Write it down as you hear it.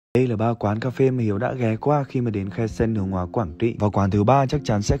Đây là ba quán cà phê mà Hiếu đã ghé qua khi mà đến Khe Sanh, Hướng Hóa, Quảng Trị. Và quán thứ ba chắc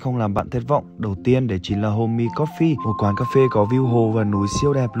chắn sẽ không làm bạn thất vọng. Đầu tiên đấy chính là Homey Coffee, một quán cà phê có view hồ và núi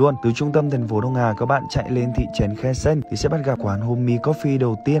siêu đẹp luôn. Từ trung tâm thành phố Đông Hà các bạn chạy lên thị trấn Khe Sanh thì sẽ bắt gặp quán Homey Coffee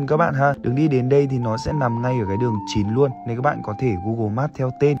đầu tiên các bạn ha. Đường đi đến đây thì nó sẽ nằm ngay ở cái đường 9 luôn, nên các bạn có thể Google Maps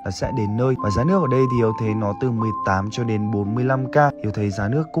theo tên là sẽ đến nơi. Và giá nước ở đây thì Hiếu thấy nó từ 18 cho đến 45k. Hiếu thấy giá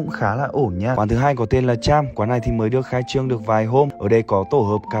nước cũng khá là ổn nha. Quán thứ hai có tên là Cham. Quán này thì mới được khai trương được vài hôm. Ở đây có tổ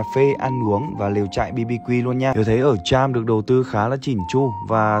hợp cà phê, ăn uống và lều trại BBQ luôn nha. Hiếu thấy ở Cham được đầu tư khá là chỉn chu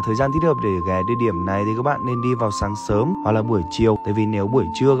và thời gian thích hợp để ghé địa điểm này thì các bạn nên đi vào sáng sớm hoặc là buổi chiều, tại vì nếu buổi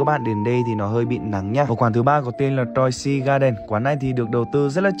trưa các bạn đến đây thì nó hơi bị nắng nha. Và quán thứ ba có tên là Troy Garden. Quán này thì được đầu tư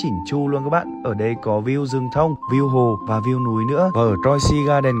rất là chỉn chu luôn các bạn. Ở đây có view rừng thông, view hồ và view núi nữa. Và ở Troy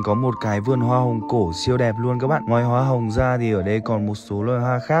Garden có một cái vườn hoa hồng cổ siêu đẹp luôn các bạn. Ngoài hoa hồng ra thì ở đây còn một số loài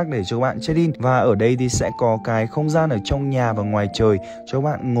hoa khác để cho các bạn check in. Và ở đây thì sẽ có cái không gian ở trong nhà và ngoài trời cho các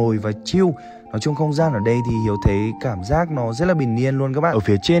bạn ngồi và chill. Nói chung không gian ở đây thì Hiếu thấy cảm giác nó rất là bình yên luôn các bạn. Ở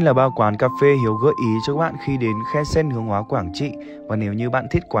phía trên là ba quán cà phê Hiếu gợi ý cho các bạn khi đến Khe Sanh, Hướng Hóa, Quảng Trị. Và nếu như bạn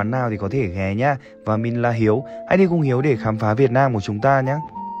thích quán nào thì có thể ghé nha. Và mình là Hiếu, hãy đi cùng Hiếu để khám phá Việt Nam của chúng ta nhé.